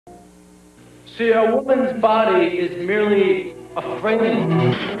See, a woman's body is merely a frame.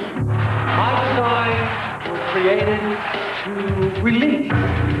 Einstein was created to release.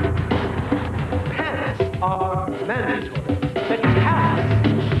 Pants are mandatory. That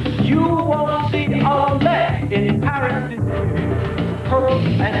pants. You won't see a leg in Paris this year. Purple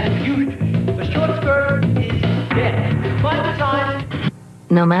and confusion. The short skirt is dead. My design.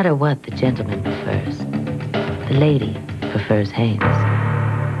 No matter what the gentleman prefers, the lady prefers Hanes.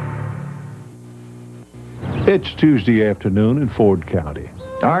 It's Tuesday afternoon in Ford County.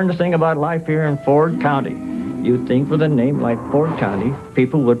 Darndest thing about life here in Ford County. You'd think with a name like Ford County,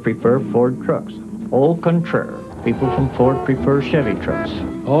 people would prefer Ford trucks. Au contraire, people from Ford prefer Chevy trucks.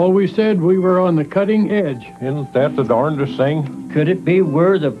 Always said we were on the cutting edge. Isn't that the darndest thing? Could it be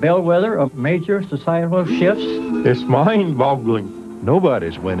we're the bellwether of major societal shifts? It's mind-boggling.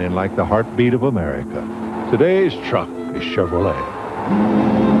 Nobody's winning like the heartbeat of America. Today's truck is Chevrolet.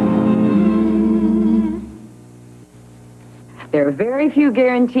 There are very few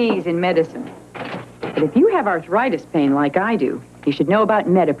guarantees in medicine. But if you have arthritis pain like I do, you should know about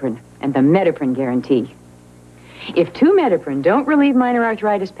Medipren and the Medipren guarantee. If 2 Medipren don't relieve minor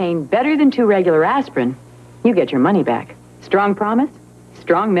arthritis pain better than 2 regular aspirin, you get your money back. Strong promise,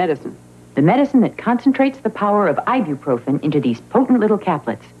 strong medicine. The medicine that concentrates the power of ibuprofen into these potent little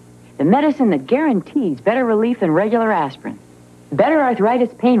caplets. The medicine that guarantees better relief than regular aspirin. Better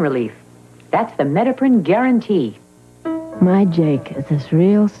arthritis pain relief. That's the Medipren guarantee. My Jake is this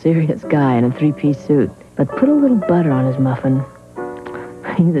real serious guy in a 3-piece suit, but put a little butter on his muffin.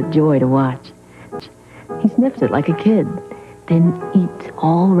 He's a joy to watch. He sniffs it like a kid, then eats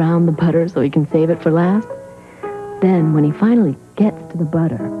all around the butter so he can save it for last. Then, when he finally gets to the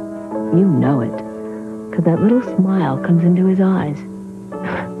butter, you know it, because that little smile comes into his eyes.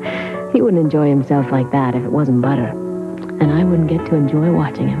 He wouldn't enjoy himself like that if it wasn't butter, and I wouldn't get to enjoy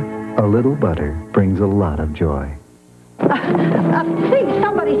watching him. A little butter brings a lot of joy. Please,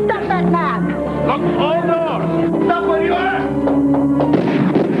 somebody stop that man! Look, hold on! Stop where you are!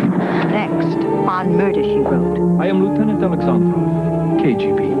 Next, on Murder, She Wrote. I am Lieutenant Alexandrov,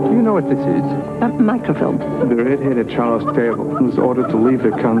 KGB. Do you know what this is? A microfilm. The red-headed Charles Table was ordered to leave the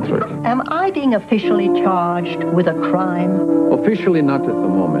country. Am I being officially charged with a crime? Officially not at the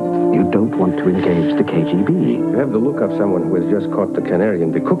moment. You don't want to engage the KGB. You have to look up someone who has just caught the canary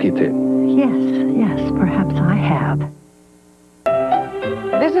in the cookie tin. Yes, perhaps I have.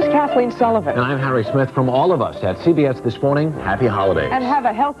 This is Kathleen Sullivan. And I'm Harry Smith. From all of us at CBS This Morning, happy holidays. And have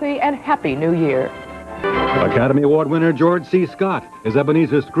a healthy and happy new year. Academy Award winner George C. Scott is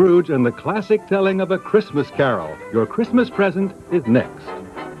Ebenezer Scrooge in the classic telling of A Christmas Carol. Your Christmas present is next.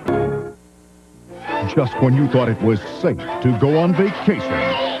 Just when you thought it was safe to go on vacation,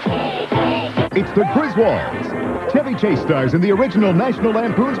 it's the Griswolds. Chevy Chase stars in the original National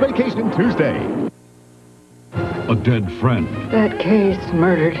Lampoon's Vacation Tuesday. A dead friend. That case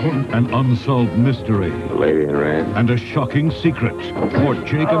murdered him. An unsolved mystery. The lady in red. And a shocking secret. For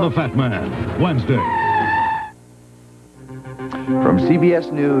Jake and the Fat Man. Wednesday. From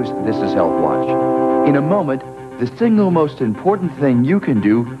CBS News, this is Health Watch. In a moment, the single most important thing you can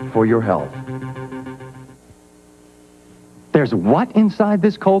do for your health. There's what inside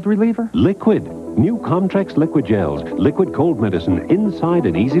this cold reliever? Liquid. New Comtrex liquid gels. Liquid cold medicine inside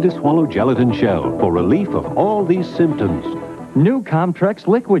an easy-to-swallow gelatin shell for relief of all these symptoms. New Comtrex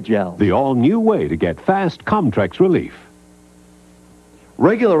liquid gels. The all-new way to get fast Comtrex relief.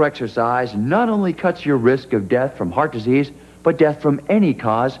 Regular exercise not only cuts your risk of death from heart disease, but death from any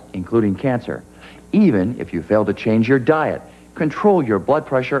cause, including cancer. Even if you fail to change your diet, control your blood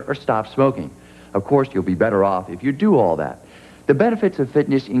pressure, or stop smoking. Of course, you'll be better off if you do all that. The benefits of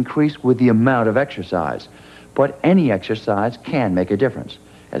fitness increase with the amount of exercise, but any exercise can make a difference.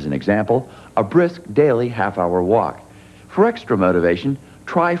 As an example, a brisk daily half-hour walk. For extra motivation,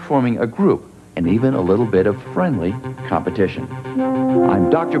 try forming a group and even a little bit of friendly competition. I'm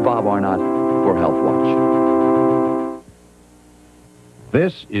Dr. Bob Arnott for Health Watch.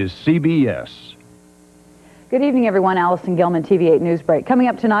 This is CBS. Good evening, everyone. Allison Gilman, TV8 Newsbreak. Coming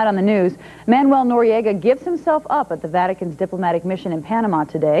up tonight on the news, Manuel Noriega gives himself up at the Vatican's diplomatic mission in Panama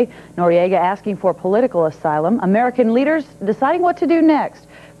today. Noriega asking for political asylum. American leaders deciding what to do next.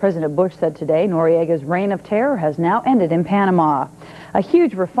 President Bush said today Noriega's reign of terror has now ended in Panama. A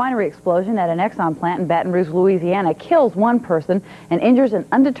huge refinery explosion at an Exxon plant in Baton Rouge, Louisiana kills one person and injures an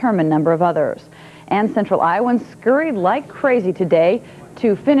undetermined number of others. And Central Iowans scurried like crazy today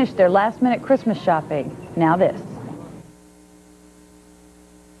to finish their last-minute Christmas shopping. Now this.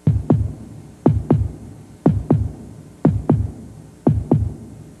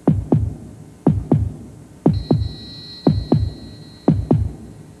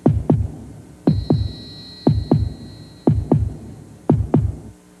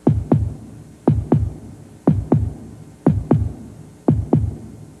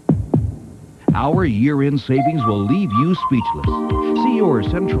 Our year-end savings will leave you speechless. See your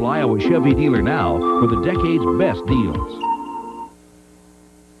Central Iowa Chevy dealer now for the decade's best deals.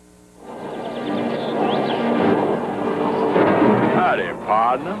 Howdy,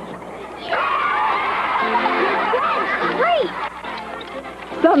 partner.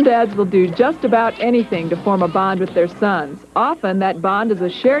 Some dads will do just about anything to form a bond with their sons. Often that bond is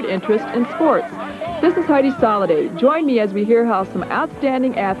a shared interest in sports. This is Heidi Soliday. Join me as we hear how some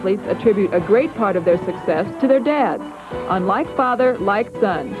outstanding athletes attribute a great part of their success to their dads. On Like Father, Like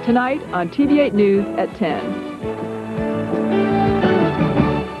Son, tonight on TV8 News at 10.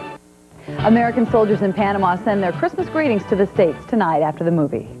 American soldiers in Panama send their Christmas greetings to the States tonight after the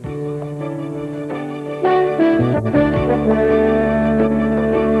movie.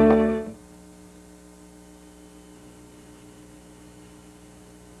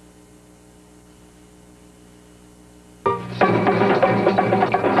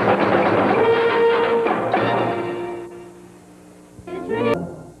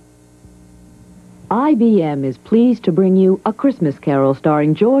 IBM is pleased to bring you A Christmas Carol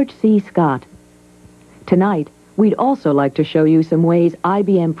starring George C. Scott. Tonight, we'd also like to show you some ways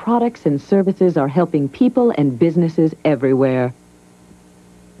IBM products and services are helping people and businesses everywhere.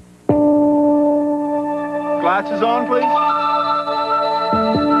 Glasses on, please.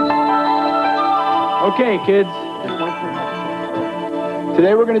 Okay, kids.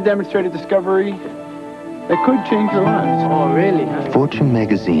 Today we're going to demonstrate a discovery that could change your lives. Oh, really? Fortune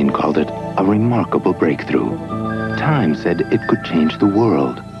magazine called it a remarkable breakthrough. Time said it could change the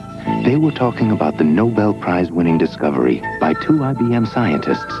world. They were talking about the Nobel Prize-winning discovery by 2 IBM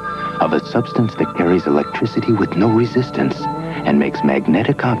scientists of a substance that carries electricity with no resistance and makes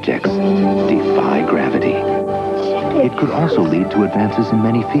magnetic objects defy gravity. It could also lead to advances in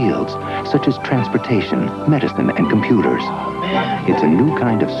many fields, such as transportation, medicine, and computers. It's a new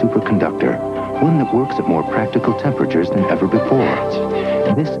kind of superconductor, one that works at more practical temperatures than ever before.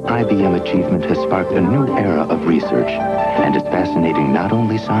 This IBM achievement has sparked a new era of research and is fascinating not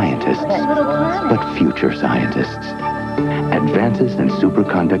only scientists, but future scientists. Advances in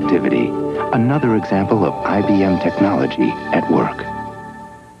superconductivity, another example of IBM technology at work.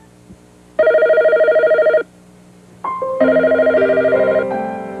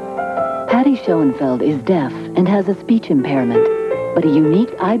 Patty Schoenfeld is deaf and has a speech impairment, but a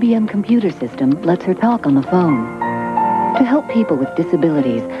unique IBM computer system lets her talk on the phone. To help people with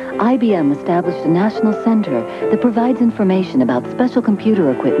disabilities, IBM established a national center that provides information about special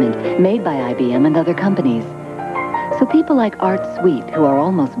computer equipment made by IBM and other companies. So people like Art Sweet, who are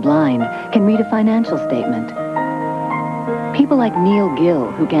almost blind, can read a financial statement. People like Neil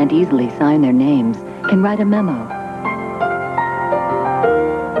Gill, who can't easily sign their names, can write a memo.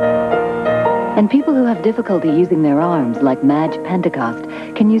 And people who have difficulty using their arms, like Madge Pentecost,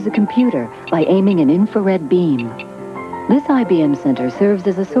 can use a computer by aiming an infrared beam. This IBM Center serves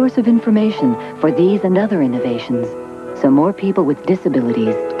as a source of information for these and other innovations, so more people with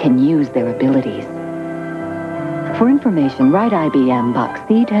disabilities can use their abilities. For information, write IBM Box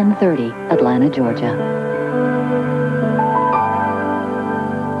C1030, Atlanta, Georgia.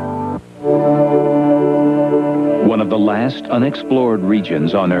 One of the last unexplored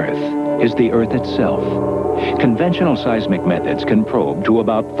regions on Earth is the Earth itself. Conventional seismic methods can probe to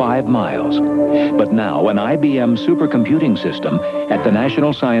about 5 miles. But now an IBM supercomputing system at the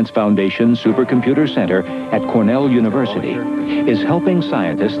National Science Foundation Supercomputer Center at Cornell University is helping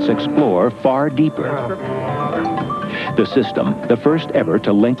scientists explore far deeper. The system, the first ever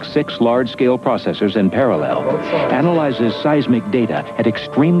to link 6 large-scale processors in parallel, analyzes seismic data at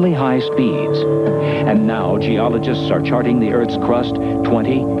extremely high speeds. And now geologists are charting the Earth's crust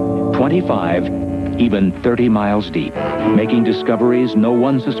 20, 25, even 30 miles deep, making discoveries no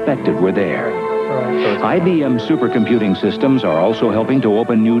one suspected were there. IBM supercomputing systems are also helping to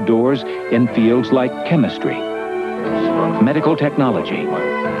open new doors in fields like chemistry, medical technology,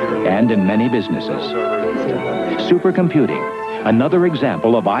 and in many businesses. Supercomputing, another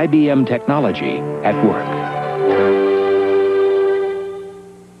example of IBM technology at work.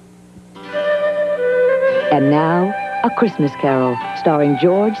 And now, A Christmas Carol, starring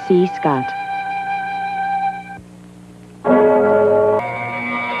George C. Scott.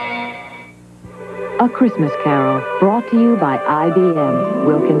 A Christmas Carol, brought to you by IBM,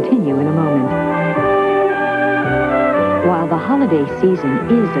 will continue in a moment. While the holiday season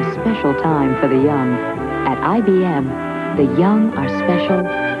is a special time for the young, at IBM, the young are special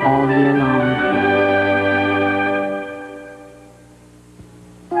all year long.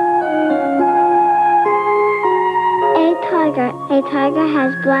 A tiger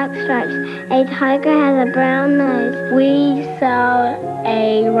has black stripes. A tiger has a brown nose. We sell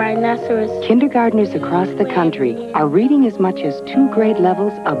a rhinoceros. Kindergartners across the country are reading as much as 2 grade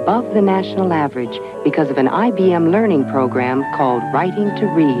levels above the national average because of an IBM learning program called Writing to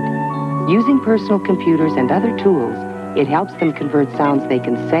Read. Using personal computers and other tools, it helps them convert sounds they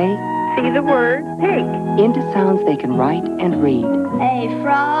can say, See the word pig. into sounds they can write and read. A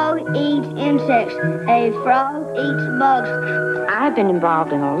frog eats insects. A frog eats bugs. I've been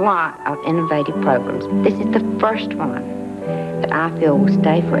involved in a lot of innovative programs. This is the first one that I feel will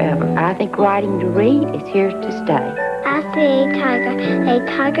stay forever. I think Writing to Read is here to stay. I see a tiger. A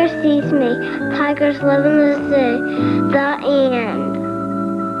tiger sees me. Tigers live in the zoo. The end.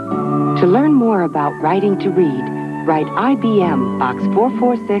 To learn more about Writing to Read, write IBM, Box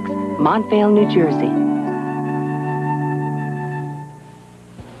 446, Montvale, New Jersey.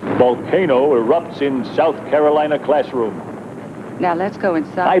 Volcano erupts in South Carolina classroom. Now let's go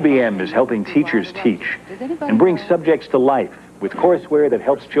inside. IBM is helping teachers teach and bring subjects to life with courseware that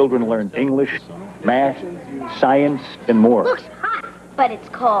helps children learn English, math, science, and more. Looks hot, but it's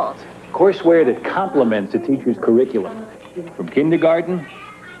cold. Courseware that complements a teacher's curriculum from kindergarten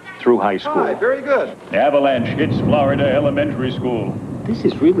through high school. Hi, very good. Avalanche hits Florida elementary school. This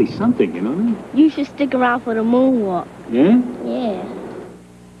is really something, you know? You should stick around for the moonwalk. Yeah? Yeah.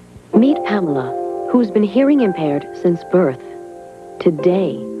 Meet Pamela, who's been hearing impaired since birth.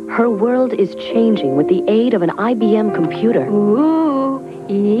 Today, her world is changing with the aid of an IBM computer. Ooh,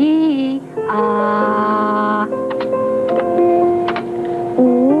 ee, ah.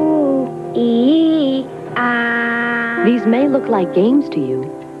 Ooh, ee, ah. These may look like games to you,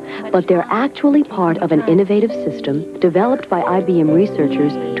 but they're actually part of an innovative system developed by IBM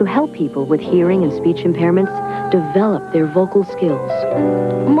researchers to help people with hearing and speech impairments develop their vocal skills.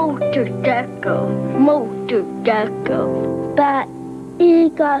 Motor deco, but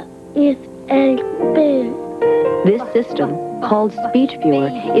it got is a big. This system, called Speech Viewer,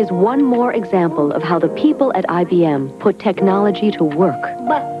 is one more example of how the people at IBM put technology to work.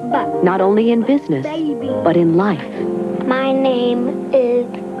 But, not only in business, baby, but in life. My name is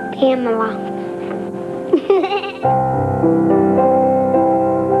Pamela.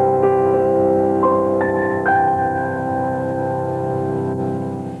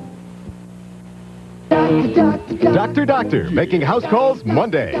 Doctor, making house calls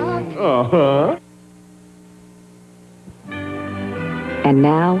Monday. Uh-huh. And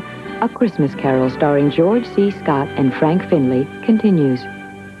now, A Christmas Carol starring George C. Scott and Frank Finley continues.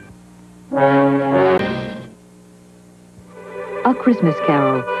 A Christmas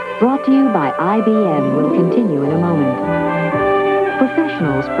Carol, brought to you by IBM, will continue in a moment.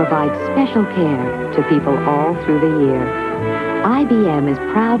 Professionals provide special care to people all through the year. IBM is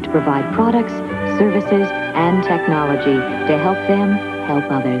proud to provide products, services, and technology to help them help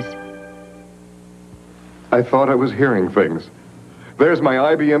others. I thought I was hearing things. There's my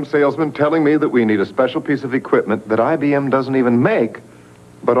IBM salesman telling me that we need a special piece of equipment that IBM doesn't even make,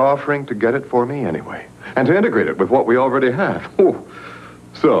 but offering to get it for me anyway, and to integrate it with what we already have. Ooh.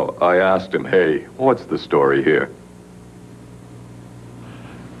 So I asked him, hey, what's the story here?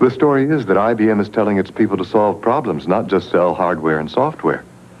 The story is that IBM is telling its people to solve problems, not just sell hardware and software.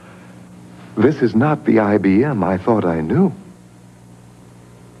 This is not the IBM I thought I knew.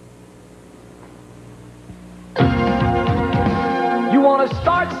 You want to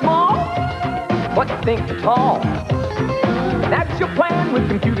start small, but think tall. That's your plan with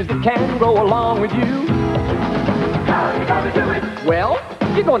computers that can grow along with you. How are you going to do it? Well,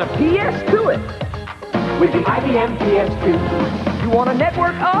 you're going to PS to it with the IBM PS2. You want to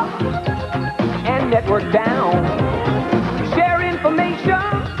network up and network down. Share information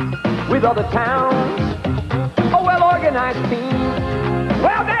with other towns. A well-organized team.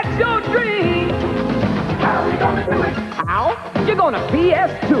 Well, that's your dream. How are you going to do it? How? You're going to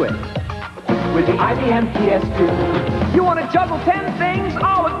PS to it with the IBM PS2. You want to juggle 10 things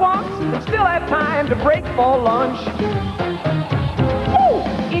all at once and still have time to break for lunch. Ooh,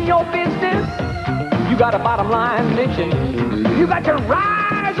 in your business, you got a bottom line mission. You got to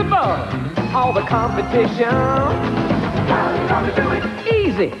rise above all the competition. How are you going to do it?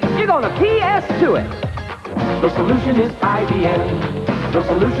 Easy. You're going to PS to it. The solution is IBM. The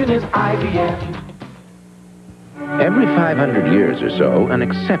solution is IBM. Every 500 years or so, an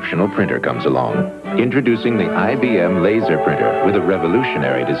exceptional printer comes along. Introducing the IBM laser printer with a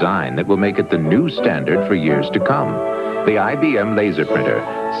revolutionary design that will make it the new standard for years to come. The IBM laser printer.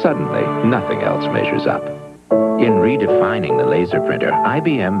 Suddenly, nothing else measures up. In redefining the laser printer,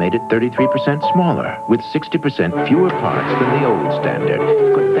 IBM made it 33% smaller, with 60% fewer parts than the old standard.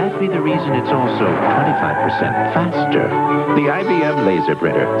 Could that be the reason it's also 25% faster? The IBM laser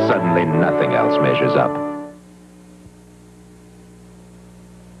printer. Suddenly, nothing else measures up.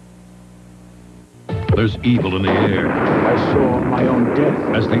 There's evil in the air. I saw my own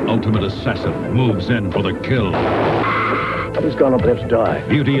death. As the ultimate assassin moves in for the kill. He's gonna let's die.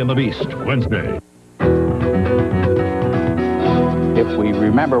 Beauty and the Beast, Wednesday. If we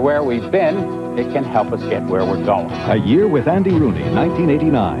remember where we've been, it can help us get where we're going. A Year with Andy Rooney,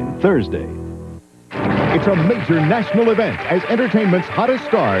 1989, Thursday. It's a major national event as entertainment's hottest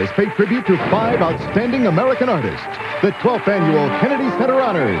stars pay tribute to 5 outstanding American artists. The 12th annual Kennedy Center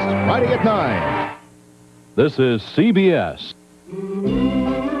Honors, Friday at 9. This is CBS.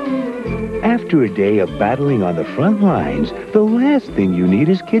 After a day of battling on the front lines, the last thing you need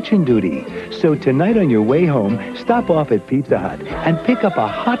is kitchen duty. So tonight on your way home, stop off at Pizza Hut and pick up a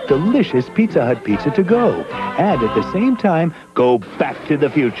hot, delicious Pizza Hut pizza to go. And at the same time, go back to the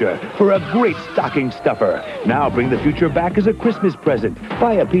future for a great stocking stuffer. Now bring the future back as a Christmas present.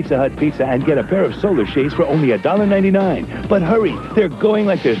 Buy a Pizza Hut pizza and get a pair of solar shades for only $1.99. But hurry, they're going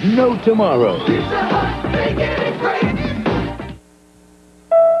like there's no tomorrow. Pizza Hut, making it great.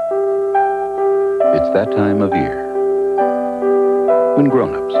 It's that time of year when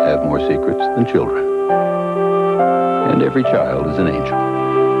grown-ups have more secrets than children. And every child is an angel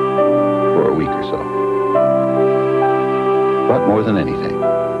for a week or so. But more than anything,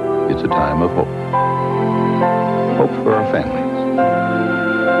 it's a time of hope. Hope for our families,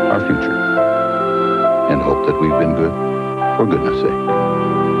 our future, and hope that we've been good for goodness sake.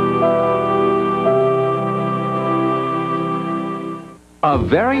 A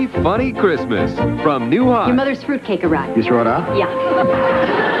very funny Christmas from New High. Your mother's fruitcake arrived. You throw it out? Yeah.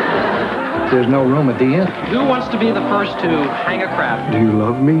 There's no room at the inn. Who wants to be the first to hang a crab? Do you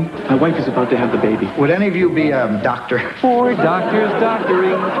love me? My wife is about to have the baby. Would any of you be a doctor? 4 doctors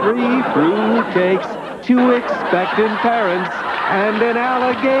doctoring, 3 fruitcakes, 2 expectant parents, and an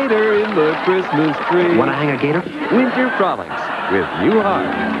alligator in the Christmas tree. Want to hang a gator? Winter Frolics with New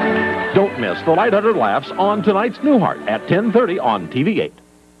High. Don't miss the lighthearted laughs on tonight's Newhart at 10:30 on TV8.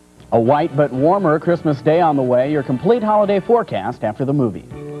 A white but warmer Christmas day on the way. Your complete holiday forecast after the movie.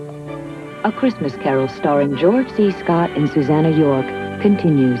 A Christmas Carol starring George C. Scott and Susanna York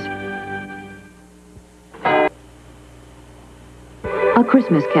continues. A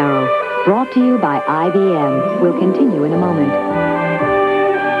Christmas Carol, brought to you by IBM, will continue in a moment.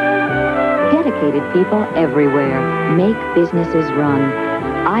 Dedicated people everywhere make businesses run.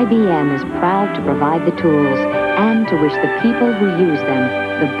 IBM is proud to provide the tools and to wish the people who use them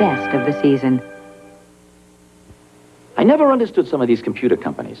the best of the season. I never understood some of these computer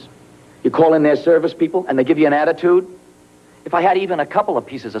companies. You call in their service people and they give you an attitude. If I had even a couple of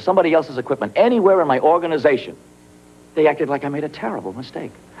pieces of somebody else's equipment anywhere in my organization, they acted like I made a terrible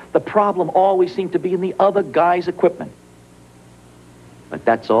mistake. The problem always seemed to be in the other guy's equipment. But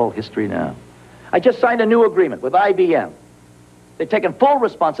that's all history now. I just signed a new agreement with IBM. They've taken full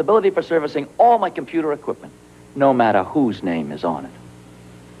responsibility for servicing all my computer equipment, no matter whose name is on it.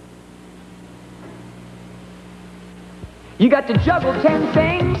 You got to juggle 10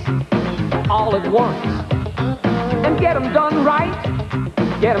 things all at once and get them done right,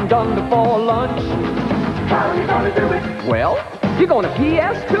 get them done before lunch. How are you going to do it? Well, you're going to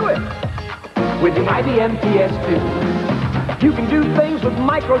PS to it with the IBM PS2. You can do things with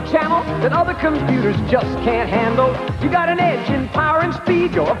micro-channel that other computers just can't handle. You got an edge in power and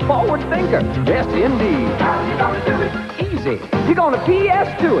speed. You're a forward thinker. Yes, indeed. How are you going to do it? Easy. You're going to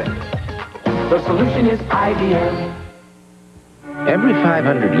PS to it. The solution is IBM. Every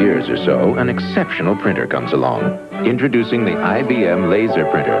 500 years or so, an exceptional printer comes along. Introducing the IBM laser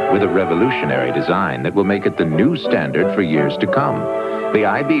printer with a revolutionary design that will make it the new standard for years to come. The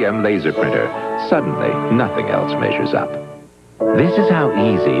IBM laser printer. Suddenly, nothing else measures up. This is how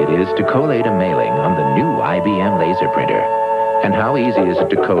easy it is to collate a mailing on the new IBM laser printer. And how easy is it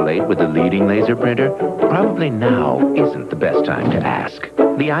to collate with the leading laser printer? Probably now isn't the best time to ask.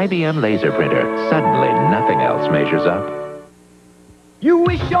 The IBM laser printer. Suddenly, nothing else measures up. You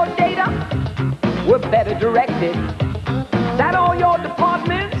wish your data were better directed, that all your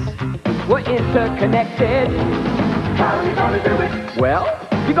departments were interconnected. How are you going to do it? Well,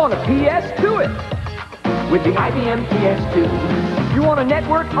 you're going to PS to it with the IBM PS2. You want to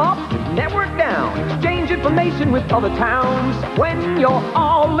network up, network down, exchange information with other towns. When you're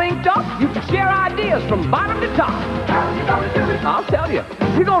all linked up, you can share ideas from bottom to top. How are you going to do it? I'll tell you.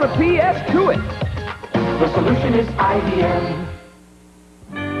 You're going to PS to it. The solution is IBM.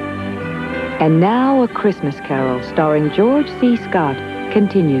 And now, A Christmas Carol, starring George C. Scott,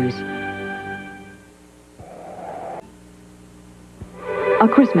 continues. A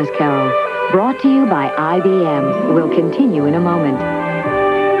Christmas Carol, brought to you by IBM, will continue in a moment.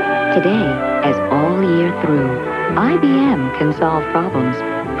 Today, as all year through, IBM can solve problems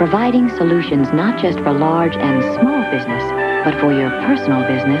providing solutions not just for large and small business, but for your personal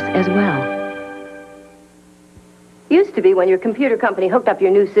business as well. Used to be when your computer company hooked up your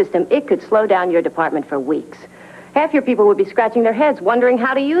new system, it could slow down your department for weeks. Half your people would be scratching their heads wondering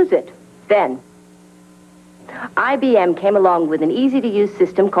how to use it. Then, IBM came along with an easy-to-use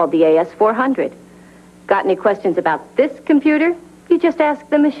system called the AS400. Got any questions about this computer? You just ask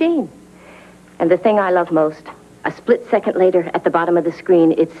the machine. And the thing I love most, a split second later at the bottom of the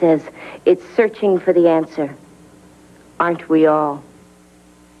screen, it says, it's searching for the answer. Aren't we all?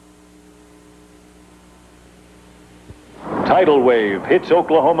 Tidal wave hits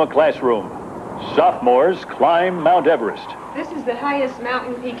Oklahoma classroom. Sophomores climb Mount Everest. This is the highest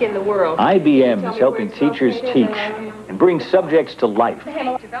mountain peak in the world. IBM is helping teachers teach and bring subjects to life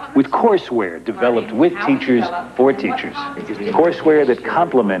with courseware developed with teachers for teachers. Courseware that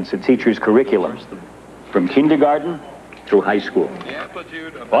complements a teacher's curriculum from kindergarten through high school.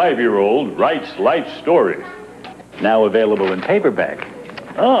 5-year-old writes life story. Now available in paperback.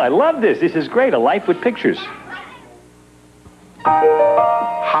 Oh, I love this. This is great. A life with pictures.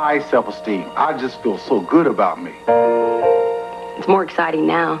 High self-esteem. I just feel so good about me. It's more exciting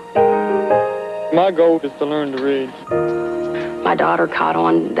now. My goal is to learn to read. My daughter caught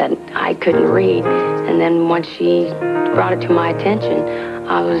on that I couldn't read, and then once she brought it to my attention,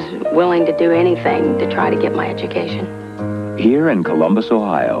 I was willing to do anything to try to get my education. Here in Columbus,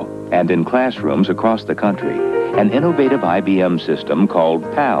 Ohio, and in classrooms across the country, an innovative IBM system called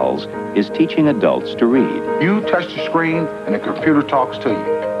PALS is teaching adults to read. You touch the screen and the computer talks to you.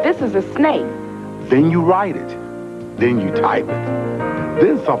 This is a snake. Then you write it. Then you type it.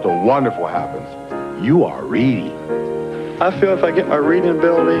 Then something wonderful happens. You are reading. I feel if I get my reading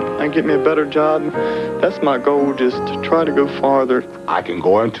ability and get me a better job, that's my goal, just to try to go farther. I can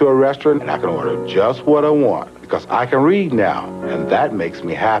go into a restaurant and I can order just what I want because I can read now, and that makes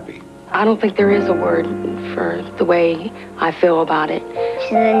me happy. I don't think there is a word for the way I feel about it.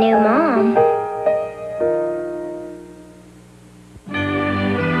 She's a new mom.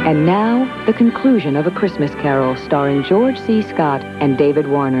 And now, the conclusion of A Christmas Carol, starring George C. Scott and David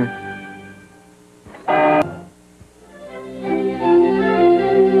Warner.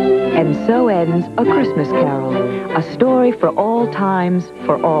 And so ends A Christmas Carol, a story for all times,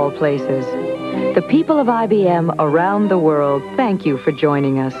 for all places. The people of IBM around the world, thank you for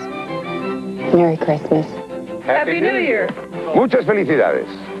joining us. Merry Christmas. Happy New Year. Muchas felicidades.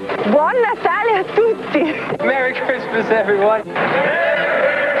 Buon Natale a tutti. Merry Christmas, everyone.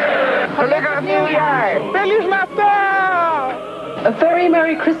 Feliz New Year. Feliz Natal. A very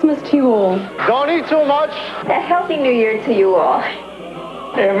Merry Christmas to you all. Don't eat too much. A healthy New Year to you all.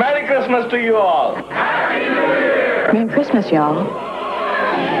 A Merry Christmas to you all. Happy New Year. Merry Christmas, y'all.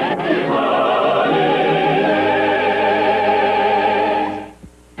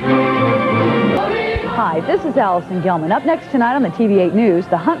 Hi, this is Allison Gilman. Up next tonight on the TV8 News,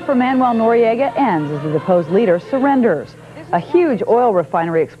 the hunt for Manuel Noriega ends as the deposed leader surrenders. A huge oil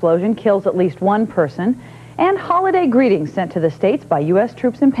refinery explosion kills at least one person, and holiday greetings sent to the States by U.S.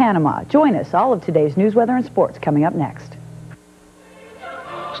 troops in Panama. Join us. All of today's news, weather, and sports coming up next.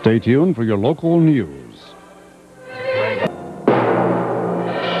 Stay tuned for your local news.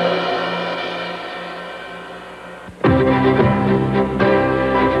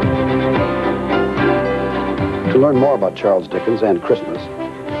 To learn more about Charles Dickens and Christmas,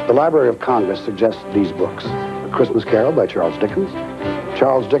 the Library of Congress suggests these books: A Christmas Carol by Charles Dickens,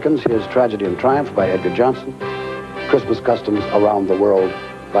 Charles Dickens, His Tragedy and Triumph by Edgar Johnson, Christmas Customs Around the World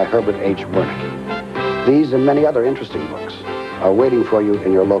by Herbert H. Wernicke. These and many other interesting books are waiting for you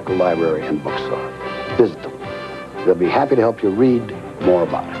in your local library and bookstore. Visit them. They'll be happy to help you read more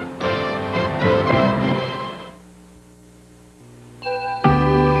about it.